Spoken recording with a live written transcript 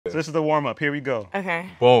So this is the warm up. Here we go. Okay.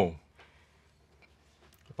 Boom.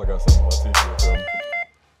 If I got something on my teeth, you'll tell me.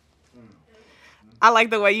 I like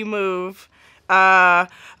the way you move.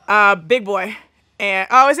 Big boy. And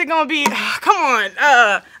is it gonna be? Come on.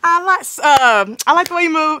 I like the way you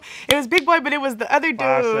move. It was Big Boy, but it was the other dude.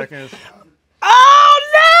 5 seconds.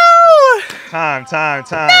 Oh no! Time.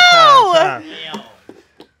 No!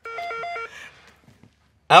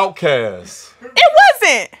 Outcast. It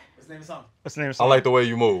wasn't. What's the name of the song? I like the way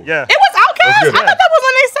you move. Yeah. It was Outcast. I thought that was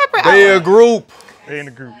when they separate. They a group. They in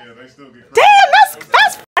the group. Yeah, they still get Damn,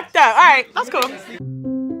 that's fucked up. All right, that's cool.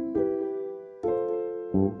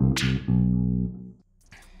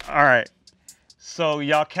 All right. So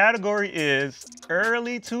y'all category is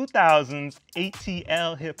early 2000s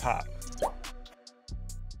ATL hip hop.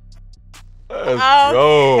 Let's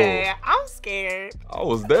go. Okay, I'm scared. I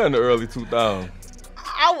was there in the early 2000s.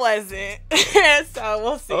 I wasn't. So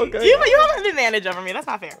we'll see. Okay. You have an advantage over me. That's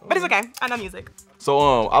not fair. But it's okay. I know music.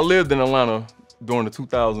 So I lived in Atlanta during the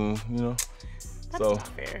 2000s, you know. That's not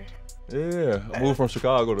fair. Yeah, I moved from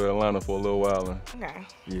Chicago to Atlanta for a little while. And Okay.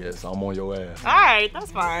 yes, I'm on your ass. All right,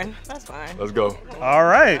 that's fine. That's fine. Let's go. All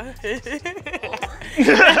right.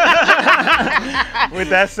 With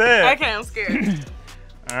that said. Okay, I'm scared.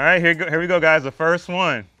 All right, here we go, guys. The first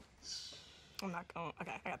one. I'm not going.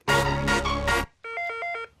 Okay, I got this.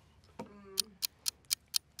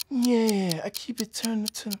 Yeah, I keep it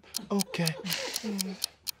turned to. Okay.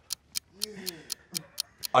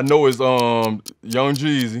 I know it's Young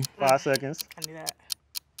Jeezy. 5 seconds. I knew that.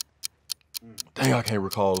 Dang, I can't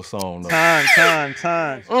recall the song though. Time.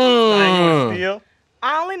 Thing you wanna steal?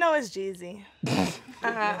 I only know it's Jeezy.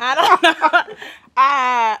 I don't know.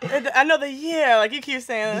 I know the yeah, like you keep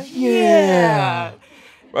saying. Yeah.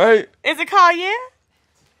 Right? Is it called Yeah?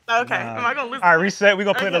 Okay. Am I gonna listen? All right, reset. We're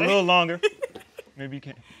gonna play it a little longer. Maybe you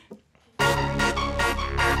can.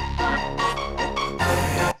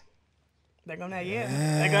 They're gonna yeah.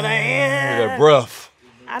 They're gonna yeah. That breath.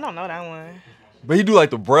 I don't know that one. But he do like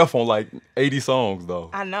the breath on like 80 songs though.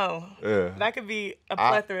 I know. Yeah. That could be a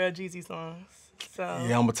plethora of Jeezy songs. So.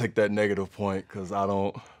 Yeah, I'm gonna take that negative point because I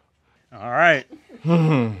don't. All right.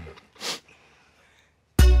 This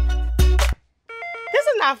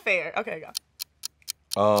is not fair. Okay, go.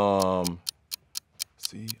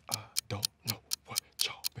 See, I don't know what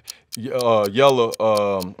y'all.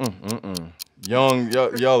 Yella. Young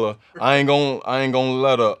Yella. I ain't gonna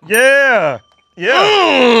let up. Yeah.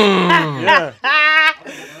 Yeah.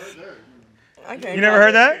 Okay. You never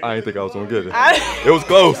heard that? I ain't think I was gonna get it. It was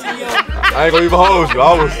close. I ain't gonna even hold you.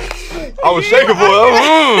 I was shaking for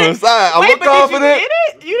it. Inside. I look confident. Did you get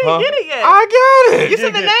it? You didn't get it yet. I got it. You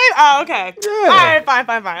said the name? Oh, okay. Yeah. All right,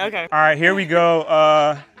 fine. Okay. All right, here we go.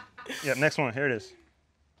 Yeah, next one. Here it is.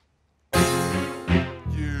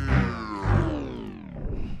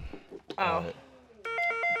 Oh.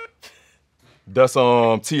 That's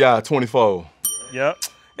T.I. 24. Yep.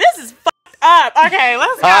 This is fucked up. Okay,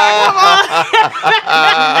 let's go. Come on.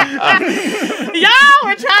 Y'all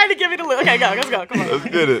were trying to give me the look. Okay, go. Let's go. Come on. Let's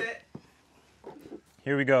get it.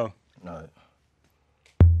 Here we go. All right.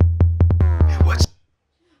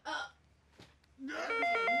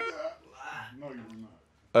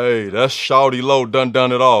 Hey, that's Shawty Low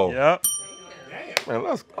done it all. Yep. Man,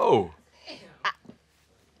 let's go.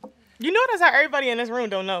 You notice how everybody in this room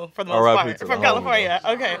don't know for the most R.I.P. part to from the homie, California.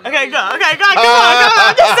 Okay, go. Okay, come on.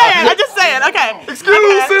 I'm just saying. Okay.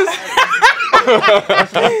 Excuses.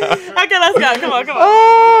 Okay, let's go. Come on.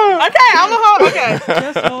 Okay, I'm a hold. Okay.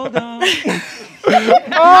 Just hold on.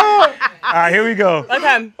 All right, here we go.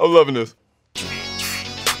 Okay. I'm loving this.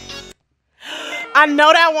 I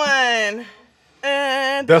know that one.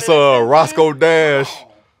 That's Roscoe Dash.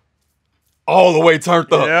 All the way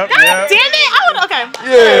turned up. Yep. God damn it! Okay.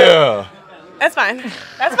 Yeah. That's fine.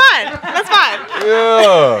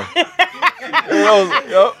 Yeah.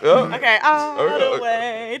 Yep. Okay. All the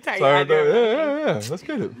way. Turned up. Yeah. Let's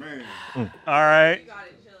get it. All right.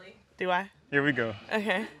 Do I? Here we go.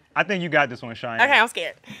 Okay. I think you got this one, Cheyenne. Okay, I'm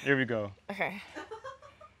scared. Here we go. Okay.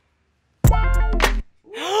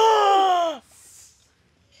 No!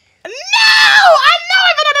 I know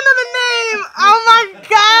it, but I don't know the name. Oh my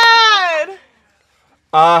God.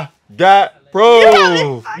 I got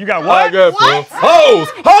pros. You got I what? got pros. Hoes.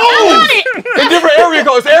 In different area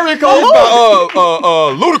codes. Area codes by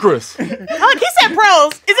Ludacris. Look, he said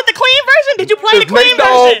pros. Is it the clean version? Did you play the clean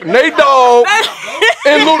version? Nate Dogg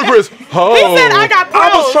and Ludacris. Hoes. He said I got pros.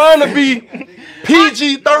 I was trying to be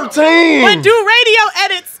PG-13. But do radio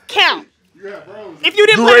edits count? If you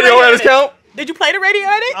didn't Do play radio edits count? Did you play the radio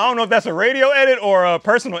edit? I don't know if that's a radio edit or a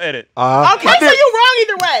personal edit. Okay, so you wrong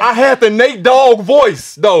either way. I had the Nate Dogg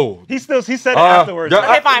voice though. He said it afterwards. Yeah,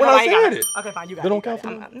 Okay, fine. I You got said it. it. Okay, fine. You got They it. don't count for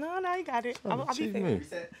me? No, you got it. I'll be Cheat fair. me.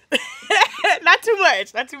 Not too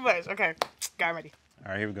much. Not too much. Okay. Got ready.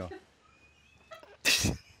 All right, here we go.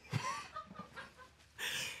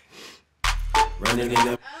 Running in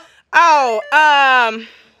the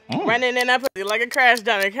Running in that pussy like a crash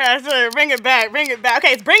dummy. Crash dummy. Bring it back. Bring it back.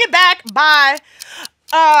 Okay, it's Bring It Back by,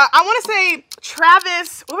 I want to say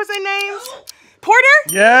Travis, what was their names? Porter?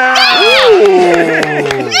 Yeah.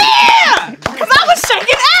 Yeah! Because I was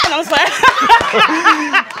shaking out. I was like,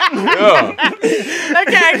 Yeah.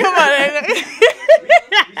 okay, come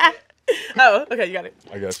on. Oh, okay, you got it.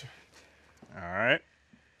 I got you. All right.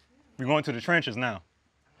 We're going to the trenches now.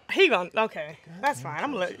 He gonna, okay, that's fine.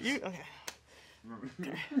 I'm gonna let you, okay.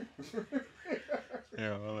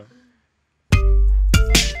 Yeah.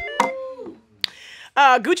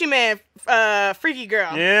 Well, Gucci Man, Freaky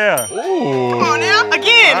Girl. yeah. Come on now,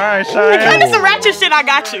 again. All right, If Cheyenne. you're into some ratchet shit, I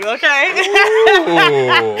got you, okay?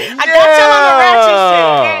 I got y'all on the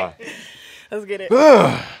ratchet shit, okay? Let's get it.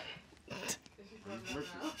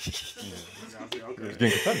 It's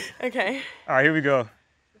getting competitive. Okay. All right, here we go.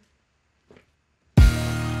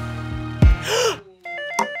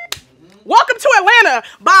 Welcome to Atlanta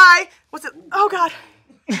by, what's it? Oh God.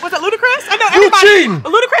 Was it Ludacris? I know You everybody. cheating.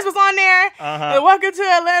 Ludacris was on there. Welcome to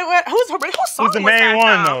Atlanta. Whose song Who's the was main that,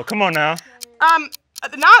 one, though? though? Come on now.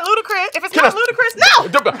 Not Ludacris. If it's not Ludacris,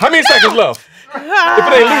 no. How many seconds left? If it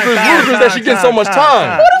ain't Ludacris that she getting so much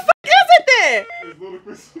time. Who the fuck is it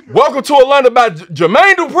then? Welcome to Atlanta by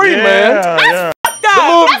Jermaine Dupri, man. Yeah.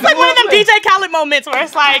 That's like one of them DJ Khaled moments where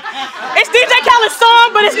it's like, it's DJ Khaled's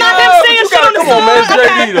song, but it's not him Yeah, singing but you shit on the gotta- song. come on, man, it's Okay,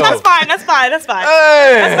 JD though. that's fine. That's fine. That's fine.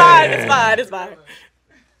 Hey. That's fine. It's fine. It's fine.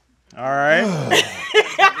 All right.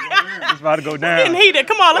 It's about to go down. Getting heated.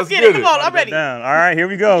 Come on, let's get get it. it. Come on, I'm ready. Down. All right, here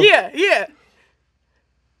we go. Yeah, yeah.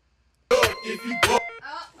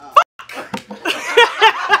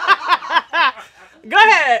 Go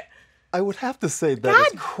ahead. I would have to say that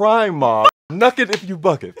it's Crime Mob. Nuck it if you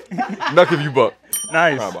buck it. Nuck if you buck.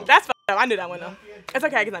 Nice. Crime Mob. That's fucked up. I knew that one though. It's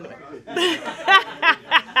okay because I knew it.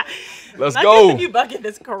 Let's Like go. if you bucket,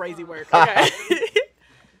 this crazy work. Okay.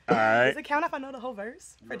 All right. Does it count if I know the whole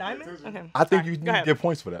verse for Diamond? Okay. I think Sorry. you Go need to ahead. get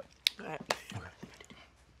points for that. Go ahead.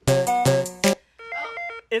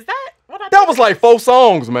 Is that what I That was like 4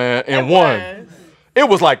 songs, man, in one. It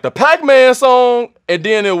was like the Pac-Man song, and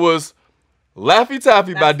then it was Laffy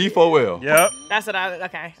Taffy by D4L. Yep. That's what I.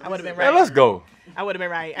 Okay, I would have been Man, right. let's go. I would have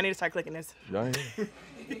been right. I need to start clicking this. Y'all ain't-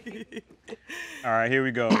 All right, here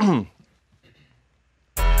we go.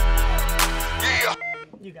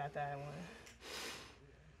 You got that one.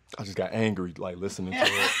 I just got angry, like, listening to it.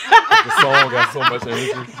 The song got so much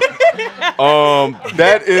energy.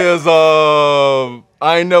 That is,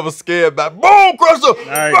 I Ain't Never Scared by Boom Crusher.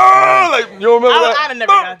 Nice. Like, you remember that? I'd have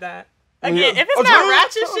never got that. Again, if it's Oh, not really?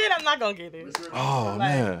 ratchet shit, I'm not gonna get it. Oh,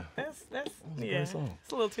 man. That's yeah. song.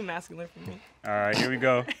 It's a little too masculine for me. All right, here we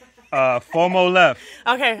go. FOMO left.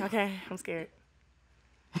 Okay, I'm scared.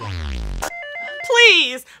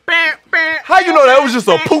 Please. How you know that was just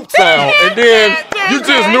a poop sound, and then you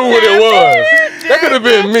just knew what it was? That could have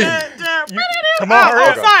been me. Come on, hurry Oh,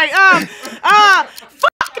 up. sorry.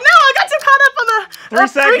 Fuck. No, I got too caught up on the 3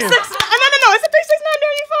 seconds. 3, 6. No. Is it 3, 6, 9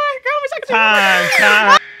 there? You fine? Girl, I wish I could Time.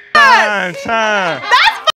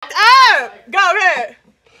 That's fucked up. Go ahead.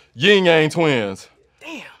 Yin Yang Twins.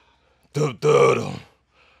 Damn. Dum-dum-dum.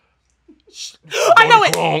 I know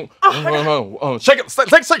it. Shake it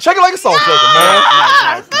like a salt shaker,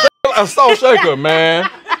 man. Shake it like a salt shaker, man.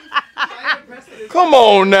 Come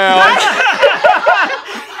on now.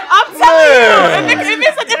 I'm telling you.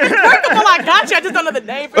 If it's workable, I got you. I just don't know the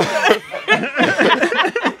name for sure.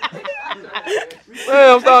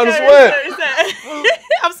 Man, I'm starting to sweat.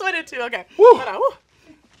 I'm sweating too. Okay. Woo. Hold on. Woo.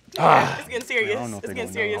 It's getting serious. don't know if It's they getting gonna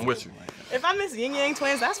know. serious. I'm with you. If I miss Yin Yang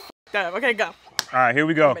Twins, that's fucked up. Okay, go. All right, here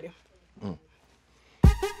we go. Ready.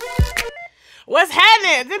 What's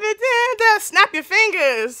happening? Snap your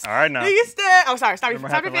fingers. All right, now. Do you still? Oh, sorry. Snap your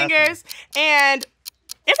happened last fingers. And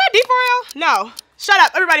is that D4L? No. Shut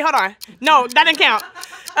up, everybody. Hold on. No, that didn't count.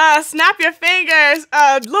 Snap your fingers.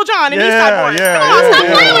 Lil Jon and Eastside Boys. Come on, stop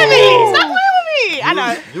playing with me. Stop playing with me. I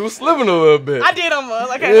know. You was slipping a little bit. I did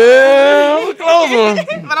almost. Okay. Yeah, that was a close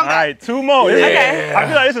one. But I'm All right, 2 more. Okay. I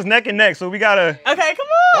feel like this is neck and neck, so we gotta. Okay, come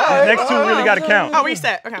on. right. Next 2 really gotta count. Oh,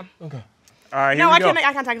 reset. Okay. All right, here No, we I go. can't make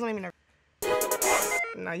eye contact. It's not even nervous.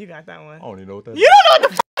 No, you got that one. I don't even know what that is. You don't know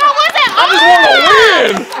what the fuck that was that. I just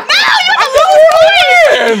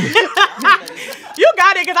want to win. You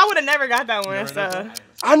got it, because I would have never got that one. So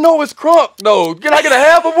I know it's crunk though. Can I get a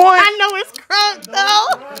half a point? I know it's crunk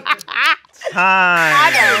though.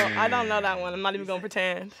 Time. I don't know that one. I'm not even gonna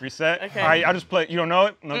pretend. Reset. Okay. All right, I'll just play. You don't know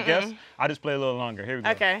it? No guess? I'll just play a little longer. Here we go.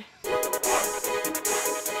 Okay.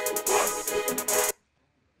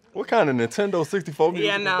 What kind of Nintendo 64 music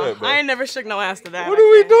Yeah, was no. that, bro? I ain't never shook no ass to that. What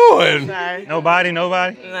are we doing? Sorry. Nobody? No. All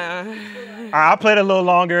right, I'll play it a little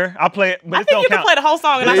longer. I'll play it, but I it think don't you can count. play the whole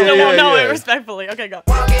song and I Yeah, still yeah, won't know yeah. it respectfully. Okay, go.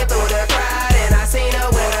 Walking through the crowd and I seen her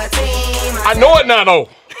with her team. I know it now though.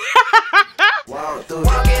 Walking through the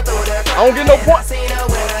crowd. I don't get no points. Seen her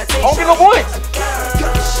with her team. I don't get no points.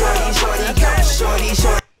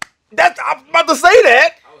 Shorty. That's I'm about to say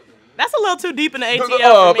that. That's a little too deep in the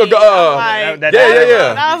ATL for me. that-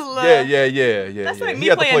 That was a little- Yeah. That's like He me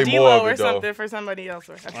had to playing play more D-Lo of or it, though. something for somebody else.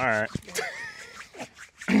 All right.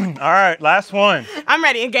 All right, last one. I'm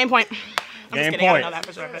ready. Game point. I'm just Game kidding. I point. don't know that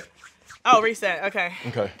for sure. But... Oh, reset. Okay.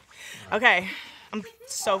 Okay. I'm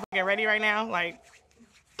so fucking ready right now. Like,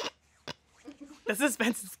 the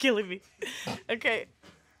suspense is killing me. Okay.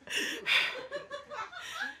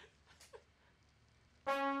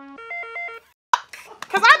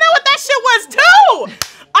 Cause I know what that shit was too.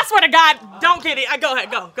 I swear to God, don't get it. Go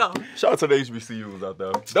ahead, go. Shout out to the HBCUs out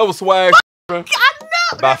there. That was swag. I know.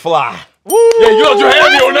 By Fly. Woo! Yeah, you know you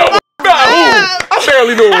had me on that one. God, who? I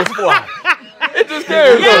barely knew it was Fly. It just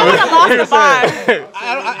came. Yeah, I would have lost the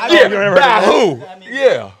vibe. Yeah, by who?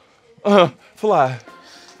 Yeah. Fly.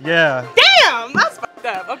 Yeah. Damn, that's fucked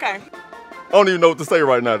up. Okay. I don't even know what to say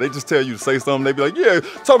right now. They just tell you to say something. They be like, yeah,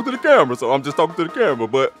 talk to the camera. So I'm just talking to the camera,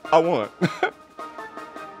 but I won.